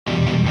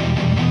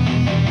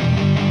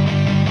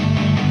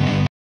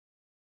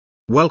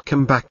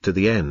Welcome back to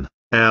the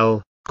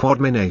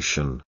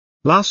Quadmination.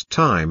 Last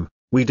time,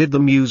 we did the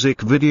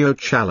music video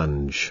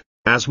challenge,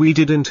 as we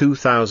did in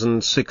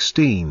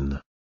 2016.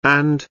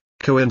 And,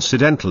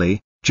 coincidentally,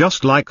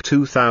 just like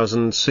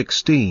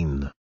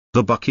 2016,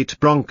 the Bucket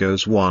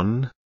Broncos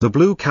won, the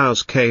Blue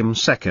Cows came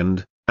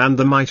second, and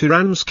the Mighty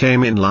Rams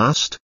came in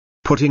last,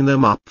 putting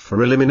them up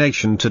for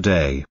elimination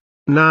today.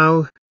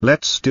 Now,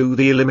 let's do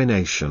the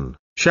elimination,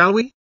 shall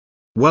we?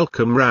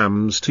 Welcome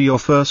Rams to your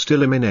first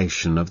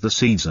elimination of the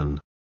season.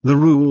 The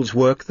rules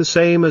work the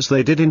same as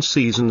they did in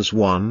seasons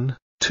 1,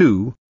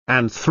 2,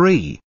 and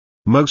 3.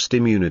 Most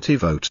immunity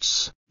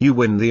votes, you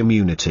win the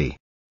immunity.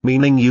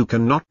 Meaning you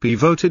cannot be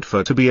voted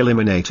for to be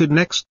eliminated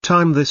next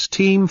time this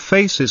team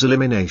faces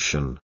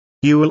elimination.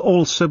 You will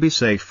also be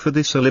safe for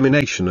this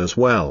elimination as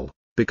well,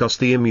 because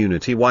the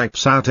immunity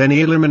wipes out any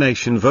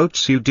elimination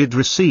votes you did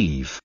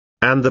receive,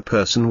 and the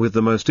person with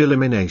the most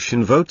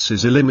elimination votes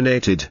is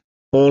eliminated.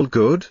 All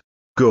good?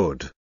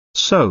 Good.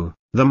 So,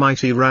 the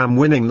Mighty Ram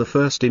winning the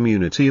first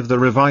immunity of the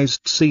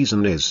revised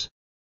season is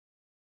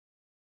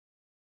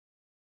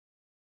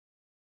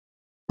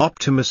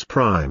Optimus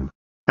Prime.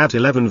 At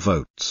 11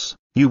 votes,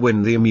 you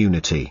win the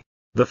immunity,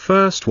 the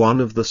first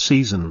one of the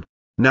season.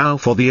 Now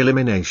for the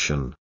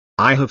elimination.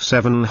 I have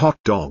 7 hot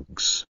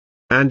dogs.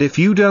 And if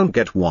you don't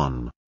get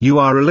one, you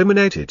are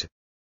eliminated.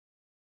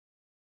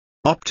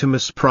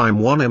 Optimus Prime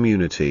won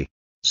immunity,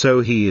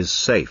 so he is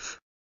safe.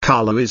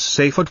 Carlo is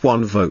safe at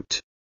 1 vote.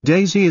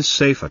 Daisy is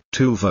safe at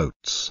 2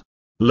 votes.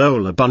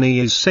 Lola Bunny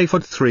is safe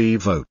at 3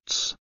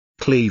 votes.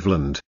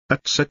 Cleveland,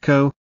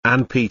 Atsuko,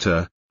 and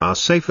Peter are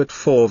safe at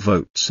 4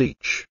 votes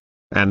each.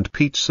 And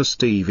Pizza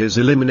Steve is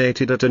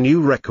eliminated at a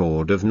new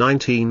record of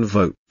 19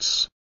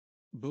 votes.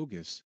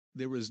 Bogus,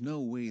 there is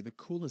no way the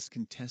coolest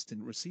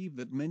contestant received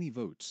that many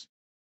votes.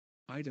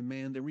 I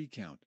demand a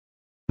recount.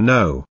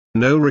 No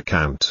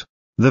recount.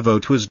 The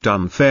vote was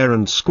done fair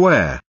and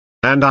square.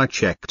 And I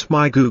checked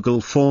my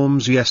Google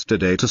Forms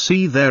yesterday to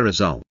see their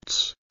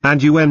results,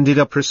 and you ended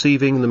up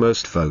receiving the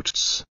most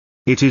votes.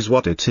 It is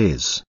what it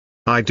is.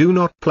 I do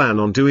not plan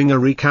on doing a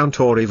recount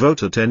or a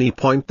vote at any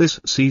point this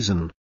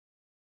season.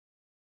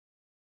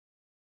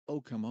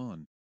 Oh come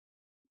on.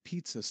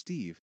 Pizza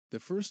Steve,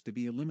 the first to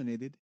be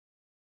eliminated?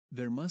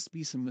 There must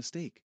be some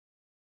mistake.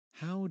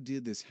 How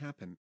did this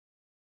happen?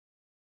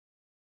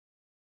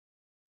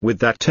 With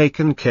that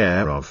taken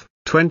care of,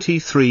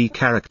 23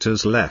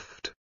 characters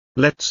left.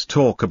 Let's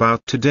talk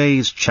about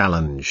today's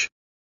challenge.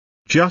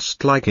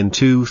 Just like in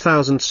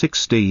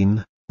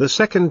 2016, the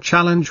second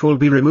challenge will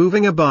be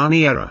removing a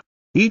Barney error.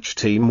 Each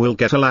team will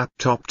get a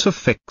laptop to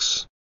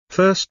fix.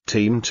 First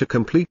team to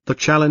complete the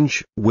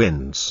challenge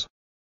wins.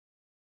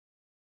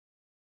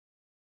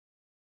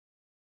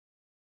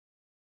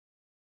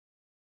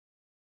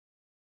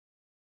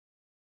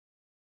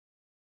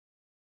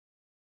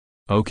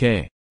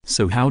 Okay,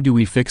 so how do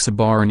we fix a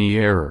Barney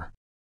error?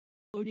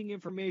 Loading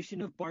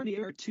information of Barney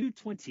error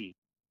 220.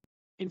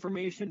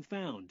 Information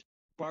found.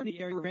 Barney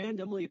error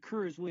randomly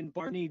occurs when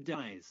Barney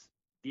dies.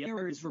 The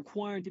error is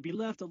required to be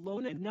left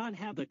alone and not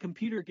have the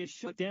computer get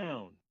shut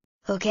down.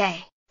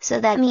 Okay, so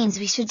that means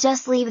we should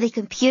just leave the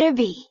computer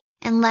be,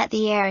 and let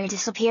the error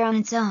disappear on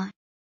its own.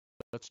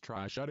 Let's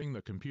try shutting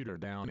the computer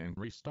down and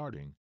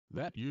restarting.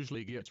 That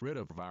usually gets rid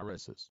of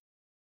viruses.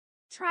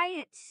 Try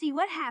it, see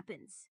what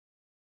happens.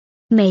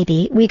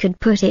 Maybe we could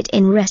put it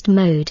in rest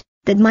mode.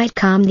 That might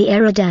calm the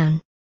error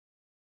down.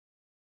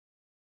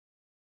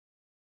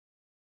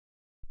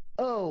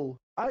 Oh,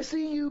 I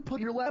see you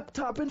put your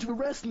laptop into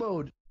rest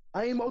mode.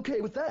 I am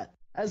okay with that,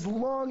 as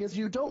long as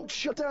you don't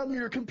shut down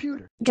your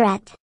computer.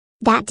 Drat.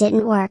 That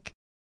didn't work.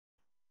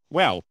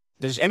 Well,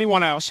 does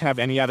anyone else have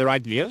any other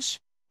ideas?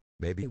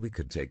 Maybe we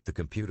could take the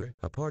computer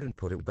apart and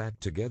put it back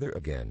together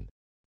again.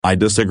 I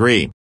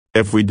disagree.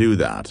 If we do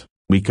that,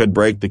 we could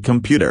break the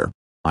computer.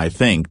 I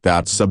think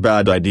that's a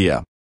bad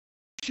idea.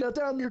 Shut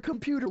down your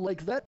computer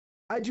like that?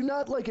 I do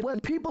not like it when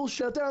people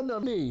shut down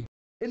on me.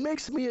 It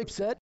makes me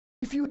upset.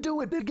 If you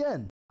do it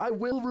again, I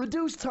will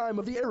reduce time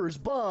of the error's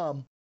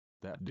bomb.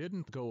 That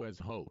didn't go as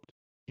hoped.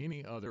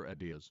 Any other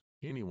ideas?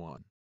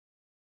 Anyone?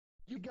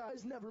 You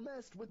guys never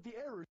messed with the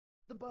error.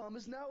 The bomb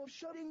is now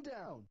shutting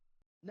down.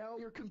 Now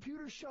your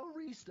computer shall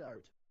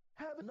restart.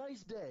 Have a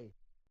nice day.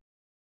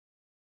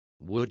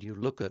 Would you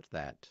look at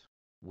that?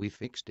 We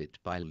fixed it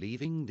by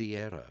leaving the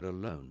error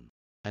alone.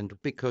 And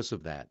because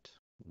of that,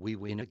 we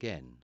win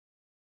again.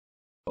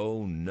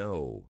 Oh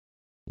no.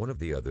 One of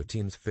the other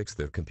teams fixed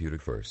their computer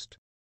first.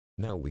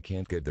 Now we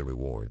can't get the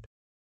reward.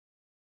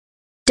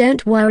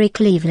 Don't worry,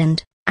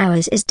 Cleveland.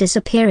 Ours is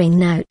disappearing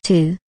now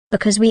too,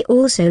 because we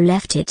also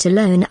left it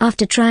alone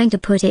after trying to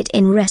put it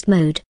in rest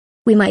mode.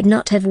 We might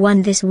not have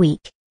won this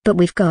week, but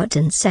we've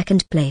gotten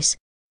second place.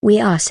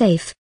 We are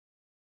safe.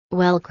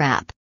 Well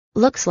crap.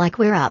 Looks like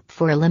we're up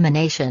for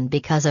elimination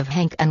because of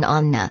Hank and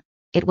Anna.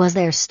 It was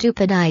their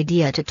stupid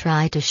idea to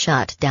try to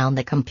shut down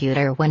the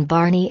computer when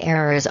Barney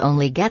errors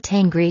only get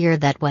angrier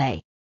that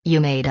way. You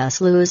made us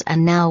lose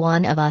and now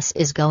one of us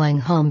is going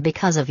home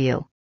because of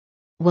you.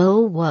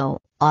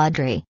 Whoa,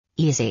 Audrey,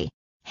 easy.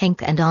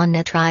 Hank and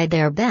Anna tried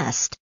their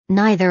best,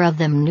 Neither of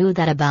them knew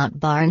that about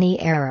Barney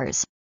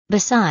errors.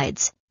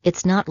 Besides,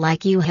 it's not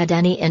like you had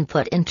any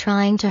input in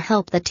trying to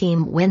help the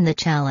team win the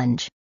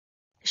challenge.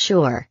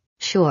 Sure,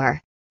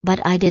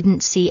 but I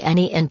didn't see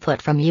any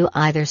input from you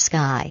either,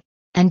 Sky.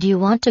 And you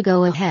want to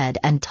go ahead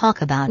and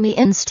talk about me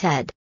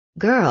instead?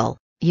 Girl,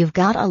 you've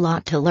got a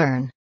lot to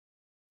learn.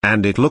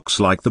 And it looks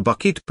like the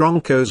Bucket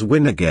Broncos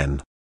win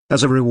again.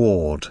 As a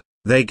reward,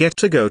 they get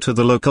to go to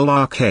the local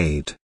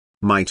arcade.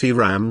 Mighty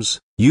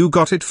Rams, you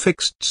got it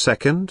fixed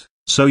second,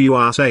 so you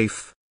are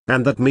safe,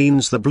 and that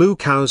means the Blue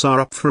Cows are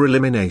up for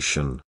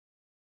elimination.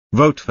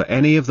 Vote for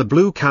any of the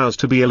Blue Cows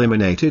to be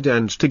eliminated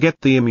and to get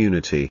the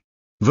immunity.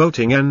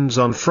 Voting ends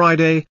on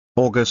Friday,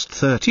 August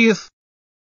 30th,